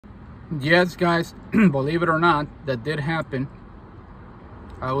Yes, guys, believe it or not, that did happen.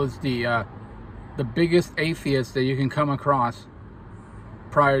 I was the biggest atheist that you can come across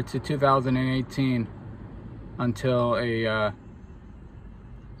prior to 2018 until a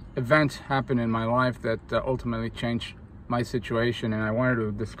event happened in my life that ultimately changed my situation, and I wanted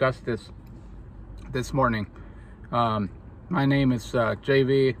to discuss this morning. My name is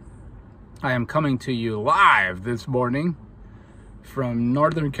JV. I am coming to you live this morning from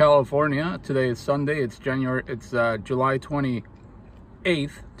Northern California. Today is Sunday. It's July 28th,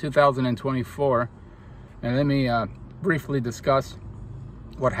 2024. And let me briefly discuss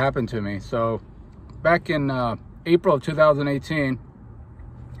what happened to me. So back in April of 2018,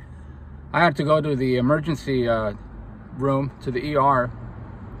 I had to go to the emergency room, to the ER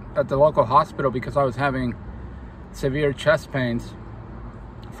at the local hospital, because I was having severe chest pains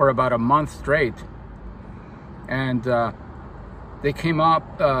for about a month straight. And they came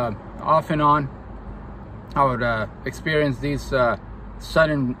up off and on. I would experience these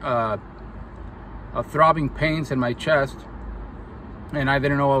sudden throbbing pains in my chest, and I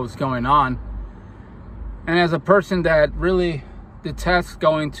didn't know what was going on. And as a person that really detests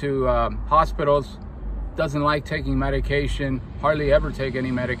going to hospitals, doesn't like taking medication, hardly ever take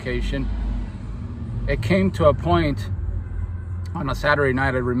any medication, it came to a point on a Saturday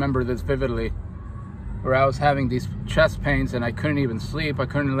night, I remember this vividly, where I was having these chest pains and I couldn't even sleep. I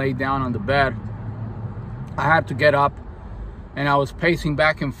couldn't lay down on the bed. I had to get up, and I was pacing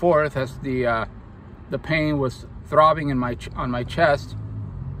back and forth as the pain was throbbing on my chest,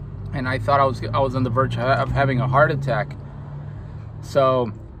 and I thought I was on the verge of having a heart attack.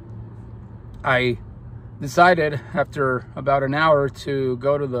 So I decided after about an hour to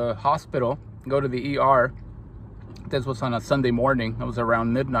go to the hospital, go to the ER. This was on a Sunday morning. It was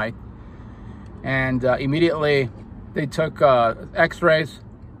around midnight. And immediately they took x-rays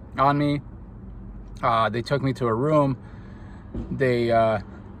on me. They took me to a room. They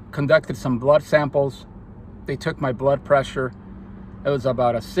conducted some blood samples. They took my blood pressure. It was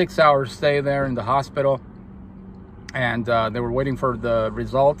about a 6-hour stay there in the hospital. And they were waiting for the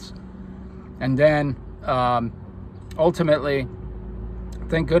results. And then ultimately,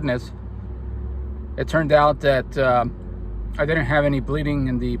 thank goodness, it turned out that I didn't have any bleeding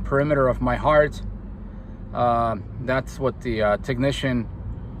in the perimeter of my heart. That's what the technician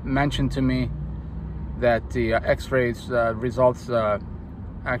mentioned to me, that the x-rays results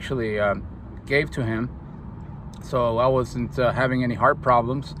actually gave to him. So I wasn't having any heart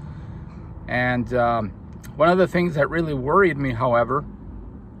problems. And one of the things that really worried me, however,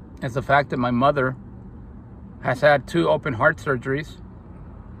 is the fact that my mother has had 2 open heart surgeries.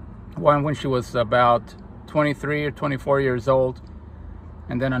 One when she was about 23 or 24 years old,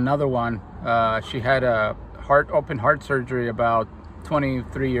 and then another one, she had a open heart surgery about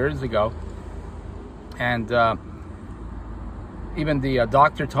 23 years ago. And even the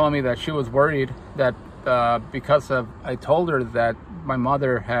doctor told me that she was worried that because I told her that my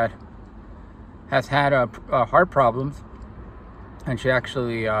mother has had heart problems, and she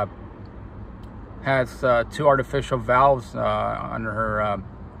actually has 2 artificial valves under her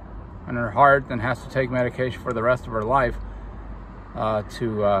heart, and has to take medication for the rest of her life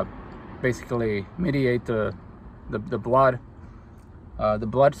to basically mediate the blood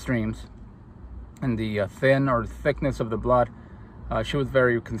streams and the thin or thickness of the blood. She was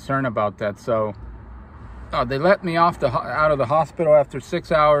very concerned about that. So they let me out of the hospital after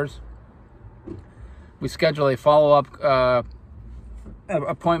 6 hours. We scheduled a follow-up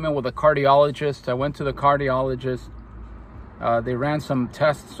appointment with a cardiologist. I went to the cardiologist. They ran some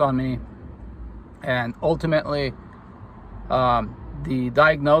tests on me, and ultimately the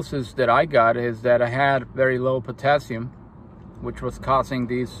diagnosis that I got is that I had very low potassium, which was causing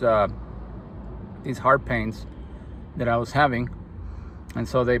these heart pains that I was having. And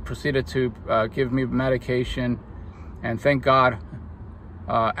so they proceeded to give me medication, and thank God,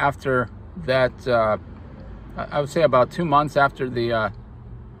 after that, I would say about 2 months after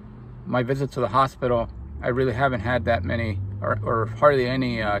my visit to the hospital, I really haven't had that many or hardly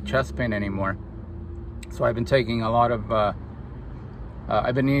any chest pain anymore. So I've been taking a lot of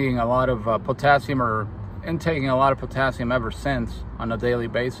I've been eating a lot of potassium, or intaking a lot of potassium ever since, on a daily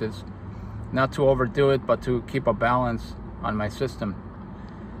basis, not to overdo it, but to keep a balance on my system.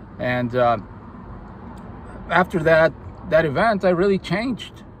 And after that event, I really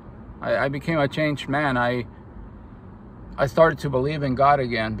changed. I became a changed man. I started to believe in God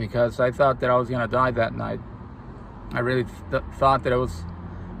again, because I thought that I was going to die that night. I really thought that it was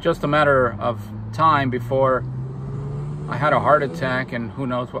just a matter of time before I had a heart attack, and who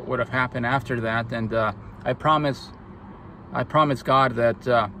knows what would have happened after that. And I promised God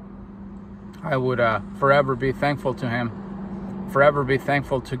that I would forever be thankful to him, forever be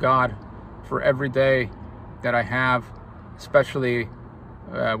thankful to God for every day that I have, especially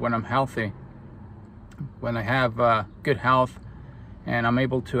when I'm healthy, when I have good health and I'm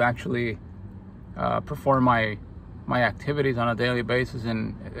able to actually perform my activities on a daily basis.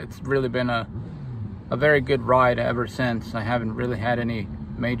 And it's really been a very good ride ever since. I haven't really had any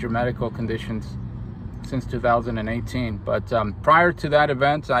major medical conditions since 2018. But prior to that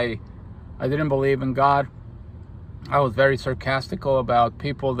event, I didn't believe in God. I was very sarcastical about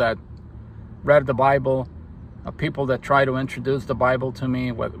people that read the Bible, people that try to introduce the Bible to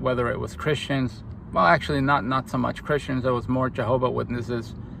me, whether it was Christians. Well, actually not so much Christians. It was more Jehovah's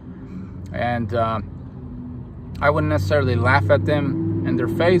Witnesses. And I wouldn't necessarily laugh at them in their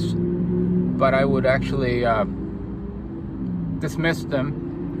face, but I would actually dismiss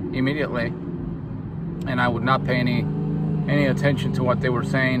them immediately, and I would not pay any attention to what they were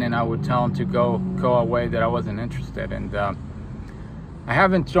saying, and I would tell them to go away, that I wasn't interested. And I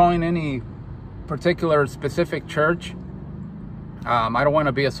haven't joined any particular specific church. I don't want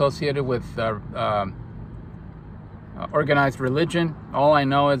to be associated with organized religion. All I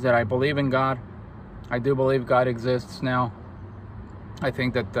know is that I believe in God. I do believe God exists now. I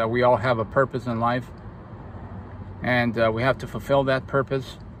think that we all have a purpose in life, and we have to fulfill that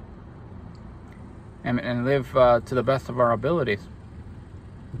purpose and live to the best of our abilities.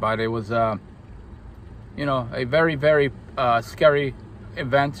 But it was, a very, very scary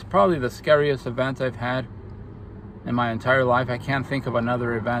event, probably the scariest event I've had in my entire life. I can't think of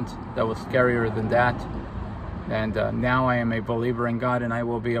another event that was scarier than that. And now I am a believer in God, and I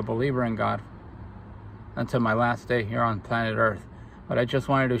will be a believer in God until my last day here on planet Earth. But I just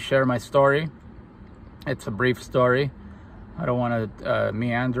wanted to share my story. It's a brief story. I don't want to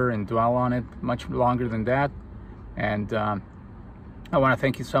meander and dwell on it much longer than that. And I want to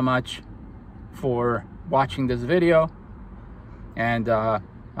thank you so much for watching this video. And I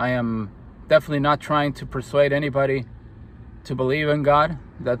am definitely not trying to persuade anybody to believe in God.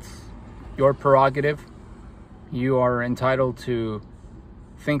 That's your prerogative. You are entitled to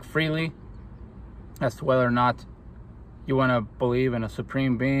think freely as to whether or not you want to believe in a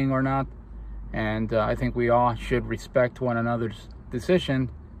supreme being or not. And I think we all should respect one another's decision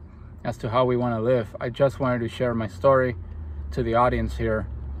as to how we want to live. I just wanted to share my story to the audience here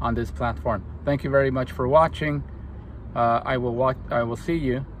on this platform. Thank you very much for watching. I will see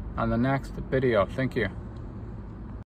you on the next video. Thank you.